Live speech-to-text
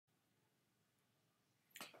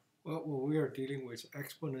Well, when we are dealing with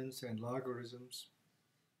exponents and logarithms,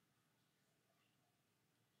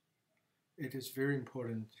 it is very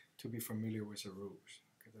important to be familiar with the rules.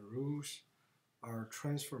 Okay, the rules are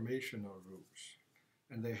transformational rules,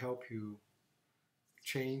 and they help you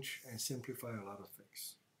change and simplify a lot of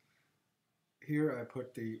things. Here I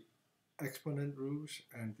put the exponent rules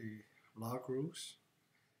and the log rules.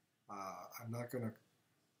 I'm not going to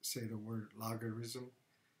say the word logarithm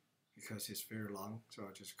because it's very long, so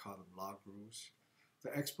I'll just call them log rules.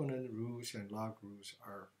 The exponent rules and log rules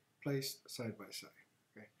are placed side by side.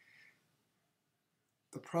 Okay?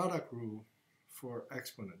 The product rule for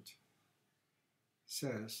exponent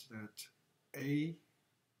says that a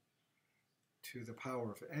to the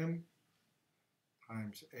power of m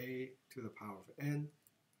times a to the power of n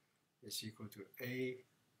is equal to a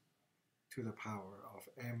to the power of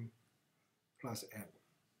m plus n.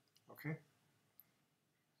 Okay?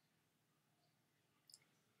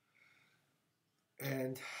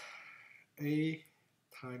 And a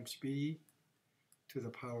times b to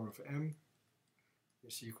the power of m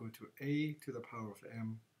is equal to a to the power of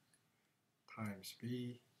m times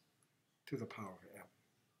b to the power of m.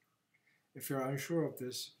 If you're unsure of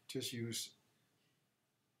this, just use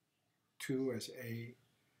 2 as a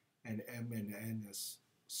and m and n as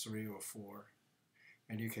 3 or 4,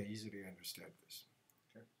 and you can easily understand this.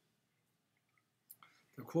 Okay?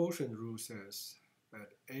 The quotient rule says that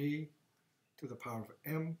a to the power of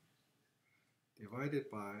m divided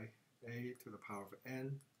by a to the power of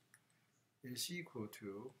n is equal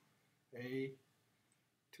to a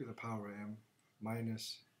to the power of m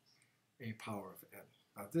minus a power of n.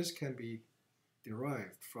 Now this can be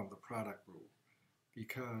derived from the product rule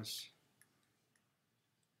because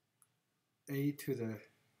a to the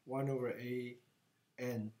 1 over a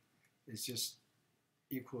n is just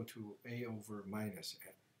equal to a over minus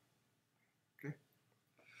n. Okay?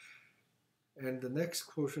 And the next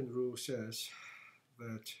quotient rule says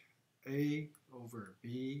that a over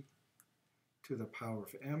b to the power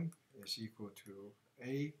of m is equal to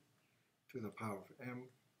a to the power of m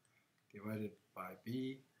divided by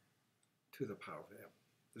b to the power of m.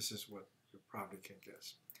 This is what you probably can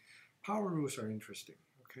guess. Power rules are interesting,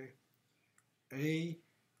 okay? A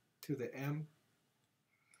to the m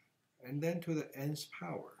and then to the nth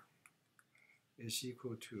power is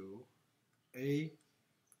equal to a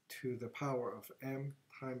to the power of m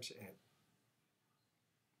times n.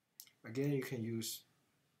 Again, you can use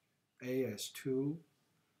a as 2,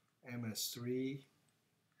 m as 3,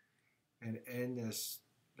 and n as,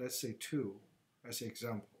 let's say, 2 as an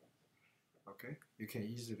example. Okay? You can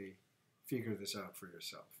easily figure this out for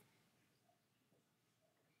yourself.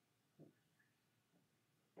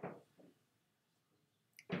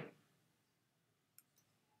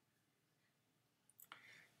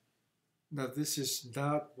 Now, this is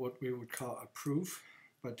not what we would call a proof,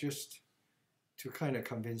 but just to kind of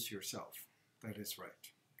convince yourself that it's right.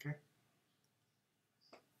 Okay?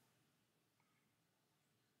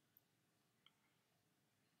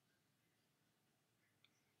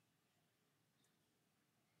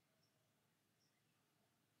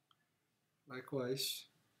 Likewise,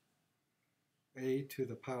 a to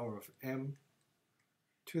the power of m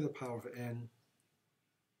to the power of n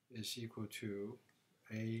is equal to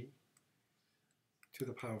a to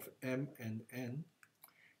the power of m and n,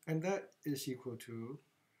 and that is equal to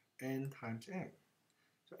n times m.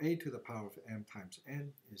 So a to the power of m times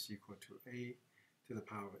n is equal to a to the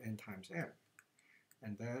power of n times m.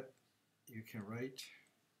 And that you can write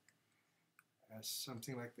as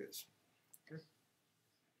something like this. Okay?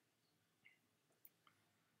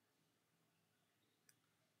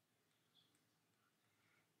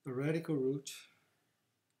 The radical root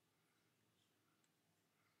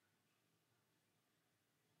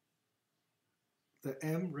the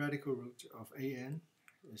m radical root of an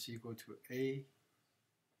is equal to a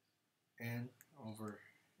n over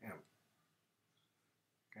m.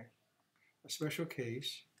 Okay? A special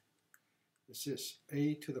case is this: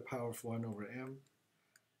 a to the power of 1 over m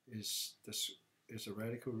is a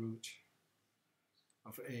radical root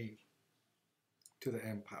of a to the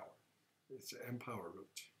m power. It's an m power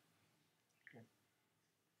root. Okay?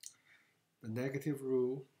 The negative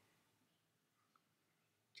rule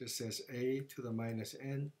just says a to the minus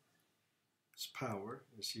n's power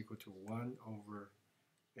is equal to 1 over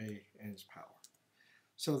a n's power.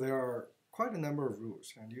 So there are quite a number of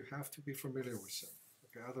rules, and you have to be familiar with them.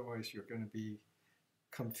 Okay? Otherwise, you're going to be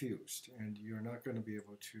confused, and you're not going to be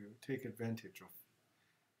able to take advantage of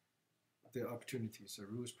the opportunities, the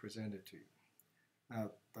rules presented to you.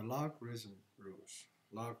 Now, the logarithm rules,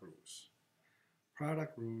 log rules,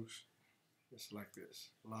 product rules is like this: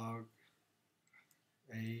 log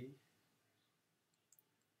a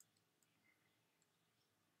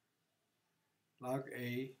log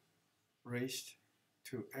a raised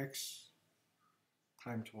to x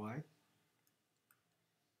times y.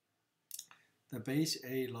 The base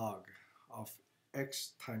a log of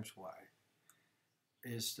x times y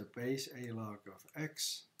is the base a log of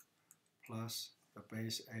x plus the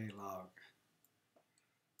base a log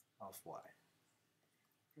of y.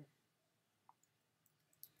 Okay.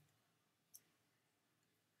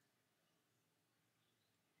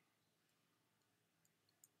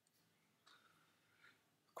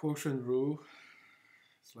 Quotient rule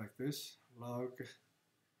is like this: log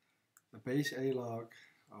the base a log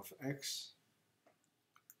of x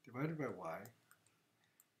divided by y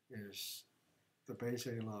is the base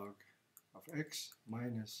a log of x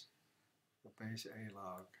minus the base a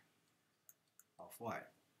log of y.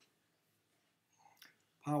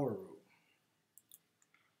 Power rule: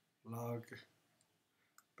 log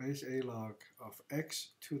base a log of x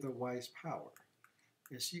to the y's power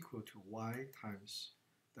is equal to y times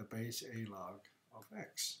the base a log of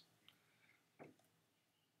x.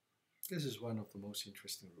 This is one of the most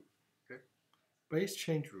interesting rules. Okay? Base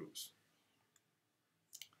change rules.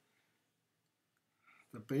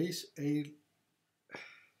 The base a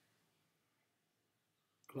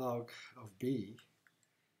log of b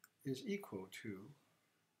is equal to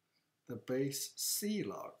the base c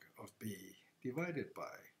log of b divided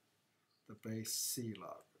by the base c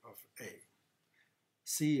log of a.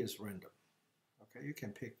 C is random. Okay, you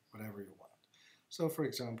can pick whatever you want. So for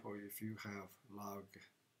example, if you have log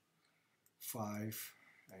 5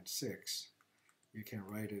 and 6, you can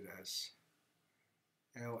write it as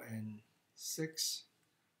ln 6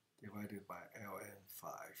 divided by ln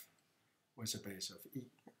 5 with a base of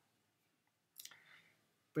e.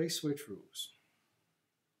 Base switch rules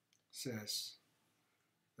says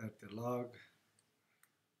that the log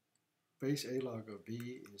base a log of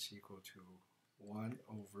b is equal to 1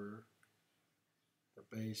 over the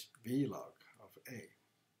base b log of a.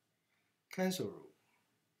 Cancel rule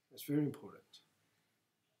is very important.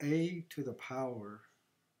 A to the power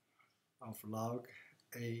of log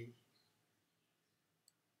a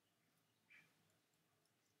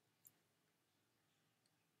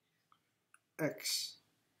x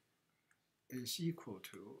is equal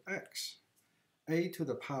to x. A to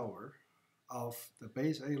the power of the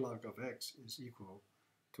base a log of x is equal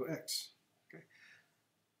to x. Okay?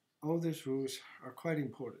 All these rules are quite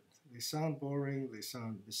important. They sound boring, they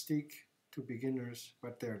sound mystique to beginners,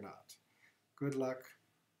 but they're not. Good luck,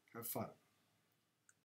 have fun.